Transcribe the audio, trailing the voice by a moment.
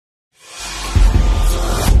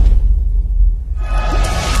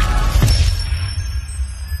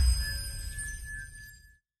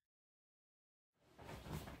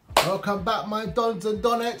Welcome back, my dons and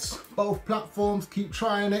donettes. Both platforms, keep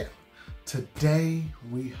trying it. Today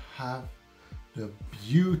we have the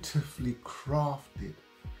beautifully crafted,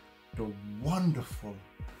 the wonderful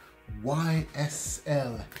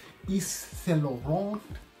YSL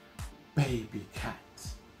Babycat.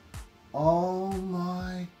 Oh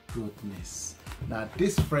my goodness. Now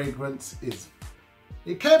this fragrance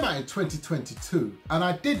it came out in 2022 and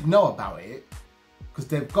I did know about it because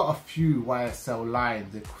they've got a few YSL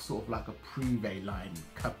lines. They're sort of like a Privé line,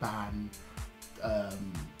 Caban,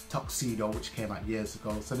 Tuxedo, which came out years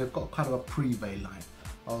ago. So they've got kind of a Privé line.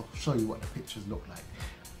 I'll show you what the pictures look like.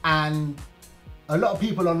 And a lot of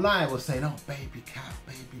people online were saying, oh, Babycat,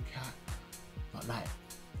 but like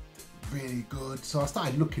really good. So I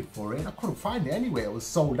started looking for it and I couldn't find it anywhere. It was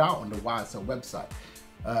sold out on the YSL website.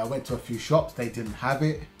 I went to a few shops, they didn't have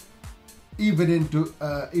it. Even in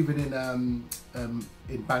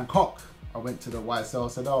Bangkok, I went to the YSL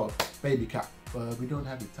and said, oh, Babycat, we don't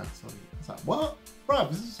have it, sorry. I was like, what? Bro,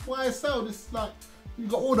 this is YSL, this is like, you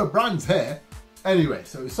got all the brands here. Anyway,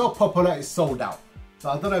 so it's so popular, it's sold out. So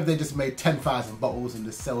I don't know if they just made 10,000 bottles and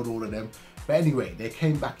just sold all of them. But anyway, they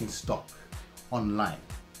came back in stock online.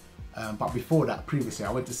 But before that, previously,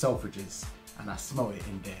 I went to Selfridges and I smelled it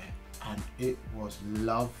in there. And it was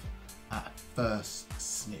love at first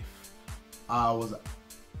sniff. I was,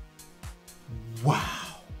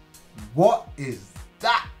 wow, what is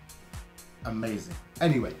that? Amazing.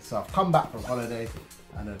 Anyway, so I've come back from holiday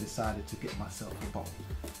and I decided to get myself a bottle.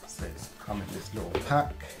 So it's come in this little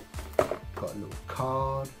pack. Got a little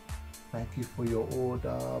card. Thank you for your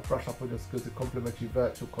order. Brush up on your skills, a complimentary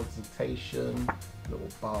virtual consultation. Little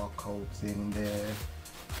barcodes in there.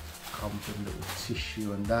 Comes with a little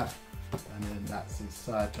tissue and that. And then that's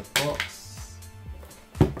inside the box.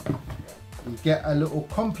 You get a little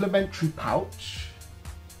complimentary pouch.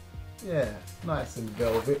 Yeah, nice and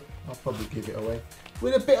velvet. I'll probably give it away.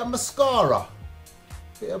 With a bit of mascara.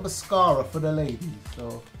 Bit of mascara for the ladies.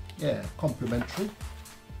 So yeah, complimentary.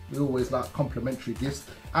 We always like complimentary gifts.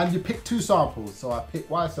 And you pick 2 samples. So I picked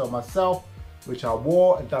YSL myself, which I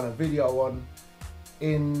wore and done a video on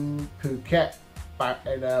in Phuket, back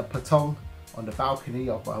in Patong, on the balcony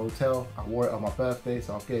of my hotel. I wore it on my birthday,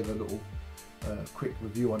 so I gave a little quick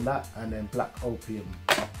review on that. And then Black Opium,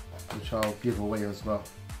 which I'll give away as well.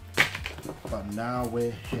 But now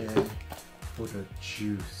we're here for the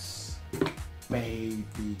juice.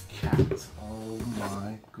 Babycat. Oh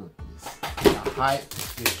my goodness. The hype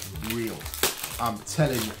is real. I'm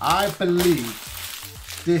telling you, I believe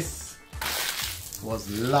this was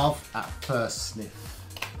love at first sniff.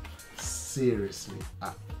 Seriously,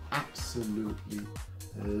 I absolutely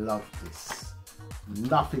love this.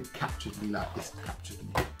 Nothing captured me like this captured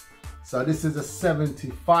me. So this is a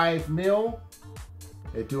 75 ml.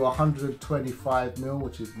 They do 125 ml,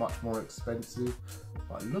 which is much more expensive.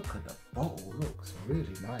 But look at the bottle, looks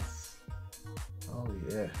really nice. Oh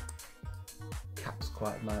yeah. Cap's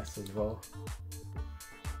quite nice as well.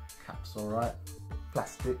 Cap's alright.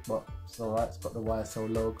 Plastic, but it's alright. It's got the YSL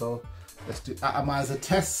logo. Let's do atomizer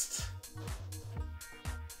test.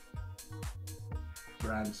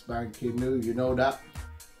 Brand spanking new, you know that.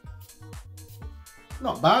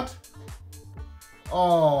 Not bad.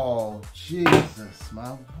 Oh, Jesus,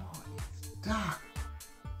 man. What is that?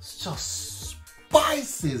 It's just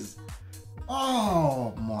spices.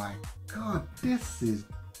 Oh my God, this is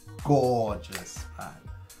gorgeous, man.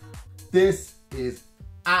 This is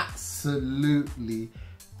absolutely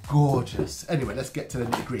gorgeous. Anyway, let's get to the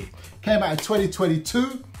nitty-gritty. Came out in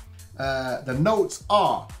 2022. The notes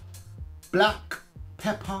are black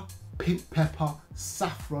pepper, pink pepper,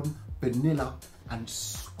 saffron, vanilla, and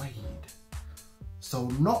suede. So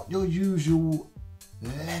not your usual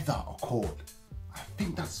leather accord. I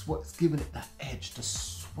think that's what's giving it that edge, the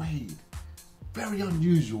suede. Very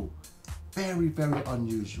unusual. Very, very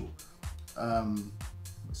unusual.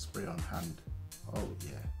 Spray on hand. Oh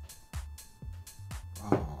yeah.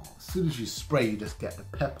 Oh, as soon as you spray, you just get the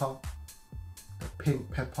pepper, the pink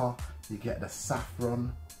pepper, you get the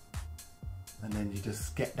saffron, and then you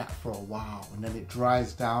just get that for a while, and then it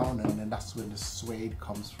dries down, and then that's when the suede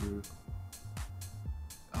comes through.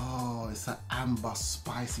 Oh, it's an amber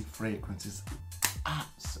spicy fragrance. It's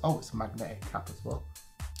oh, it's a magnetic cap as well.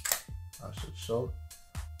 I should show.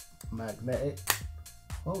 Magnetic.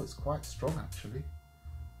 Oh, it's quite strong actually.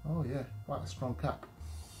 Oh yeah, quite a strong cap.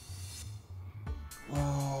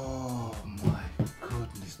 Oh my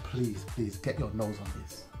goodness, please, please get your nose on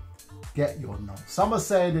this. Get your nose. Some are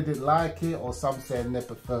saying they didn't like it, or some saying they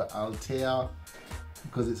prefer Altea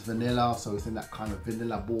because it's vanilla, so it's in that kind of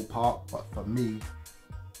vanilla ballpark. But for me,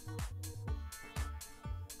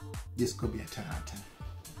 this could be a 10 out of 10.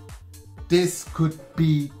 This could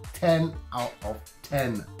be 10 out of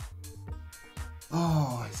 10.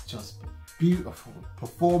 Oh, it's just beautiful.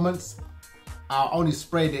 Performance. I only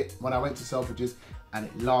sprayed it when I went to Selfridges and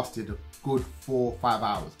it lasted a good 4 or 5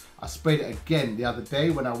 hours. I sprayed it again the other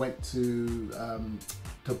day when I went to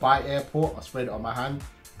Dubai airport. I sprayed it on my hand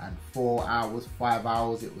and 4 hours, 5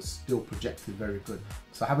 hours, it was still projected very good.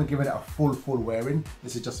 So I haven't given it a full wearing.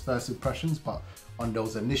 This is just first impressions, but on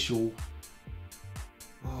those initial,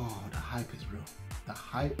 oh, the hype is real. The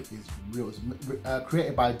hype is real. It's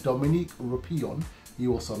created by Dominique Rapion. He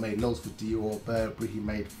also made loads for Dior, Burberry. He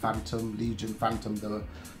made Phantom, Legion Phantom,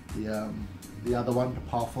 the other one, the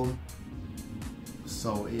Parfum.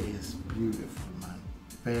 So it is beautiful, man.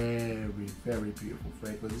 Very, very beautiful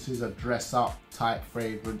fragrance. This is a dress up type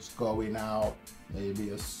fragrance, going out, maybe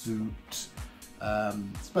a suit,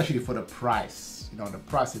 especially for the price. You know, the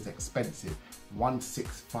price is expensive,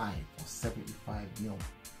 165 or 75 mil.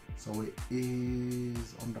 So it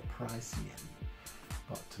is on the pricey end.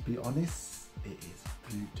 But to be honest, it is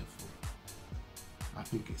beautiful. I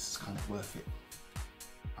think it's kind of worth it.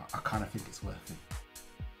 I kind of think it's worth it.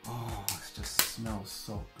 Oh, it just smells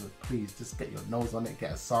so good. Please just get your nose on it,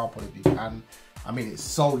 get a sample if you can. I mean, it's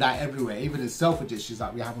sold out everywhere. Even in Selfridges, she's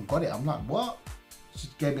like, we haven't got it. I'm like, what? She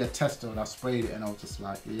gave me a tester and I sprayed it and I was just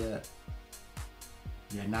like, yeah.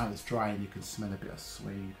 Yeah, now it's dry and you can smell a bit of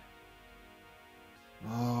suede.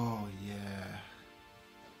 Oh, yeah.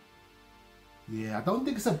 Yeah, I don't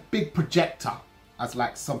think it's a big projector as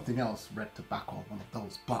like something else, red tobacco, one of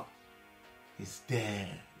those, but it's there.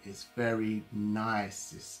 It's very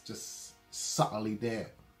nice. It's just subtly there.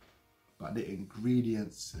 But the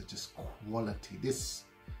ingredients are just quality. This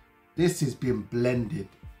is being blended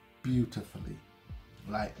beautifully.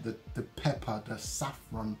 Like the pepper, the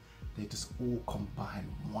saffron, they just all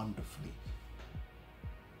combine wonderfully.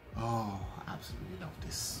 Oh, I absolutely love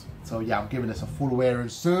this. So yeah, I'm giving this a full wearing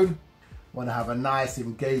soon. Want to have a nice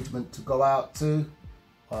engagement to go out to.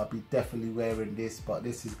 I'll be definitely wearing this, but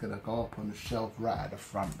this is going to go up on the shelf right at the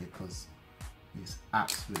front because it's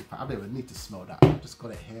absolutely fine. I don't even need to smell that. I've just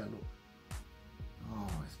got it here, look. Oh,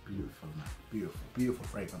 it's beautiful, man. Beautiful, beautiful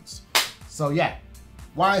fragrance. So yeah,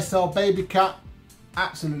 YSL Babycat,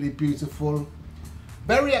 absolutely beautiful.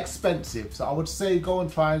 Very expensive, so I would say go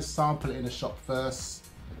and try and sample it in a shop first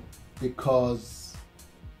because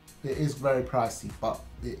it is very pricey, but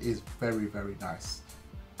it is very, very nice.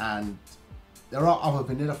 And there are other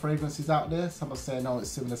vanilla fragrances out there. Some are saying, no, it's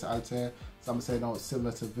similar to Altair. Some are saying, no, it's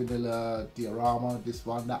similar to Vanilla Diorama, this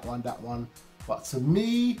one, that one, that one. But to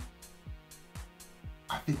me,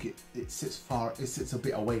 I think it sits a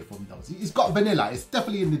bit away from those. It's got vanilla, it's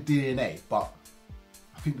definitely in the DNA, but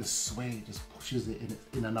I think the suede just pushes it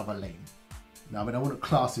in another lane. Now, I mean, I wouldn't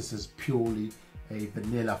class this as purely a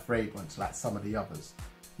vanilla fragrance like some of the others.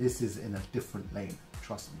 This is in a different lane,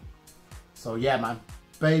 trust me. So yeah, man,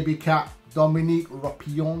 Babycat, Dominique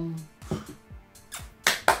Rapion.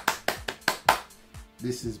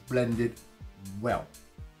 This is blended well,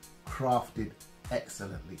 crafted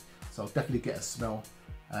excellently. So definitely get a smell.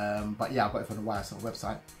 But yeah, I got it from the YSL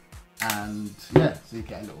website. And yeah, so you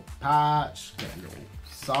get a little patch, get a little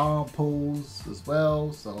samples as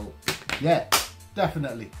well. So yeah,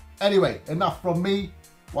 definitely. Anyway, enough from me.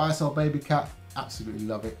 YSL Babycat, absolutely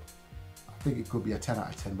love it. I think it could be a 10 out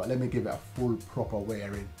of 10, but let me give it a full proper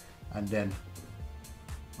wearing and then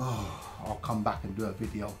I'll come back and do a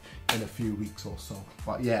video in a few weeks or so.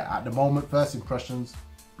 But yeah, at the moment, first impressions,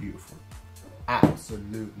 beautiful.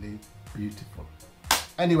 Absolutely beautiful.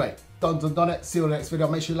 Anyway, done it. See you in the next video.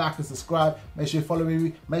 Make sure you like and subscribe. Make sure you follow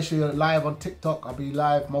me. Make sure you're live on TikTok. I'll be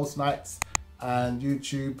live most nights. And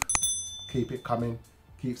YouTube, keep it coming.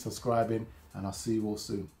 Keep subscribing. And I'll see you all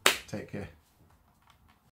soon. Take care.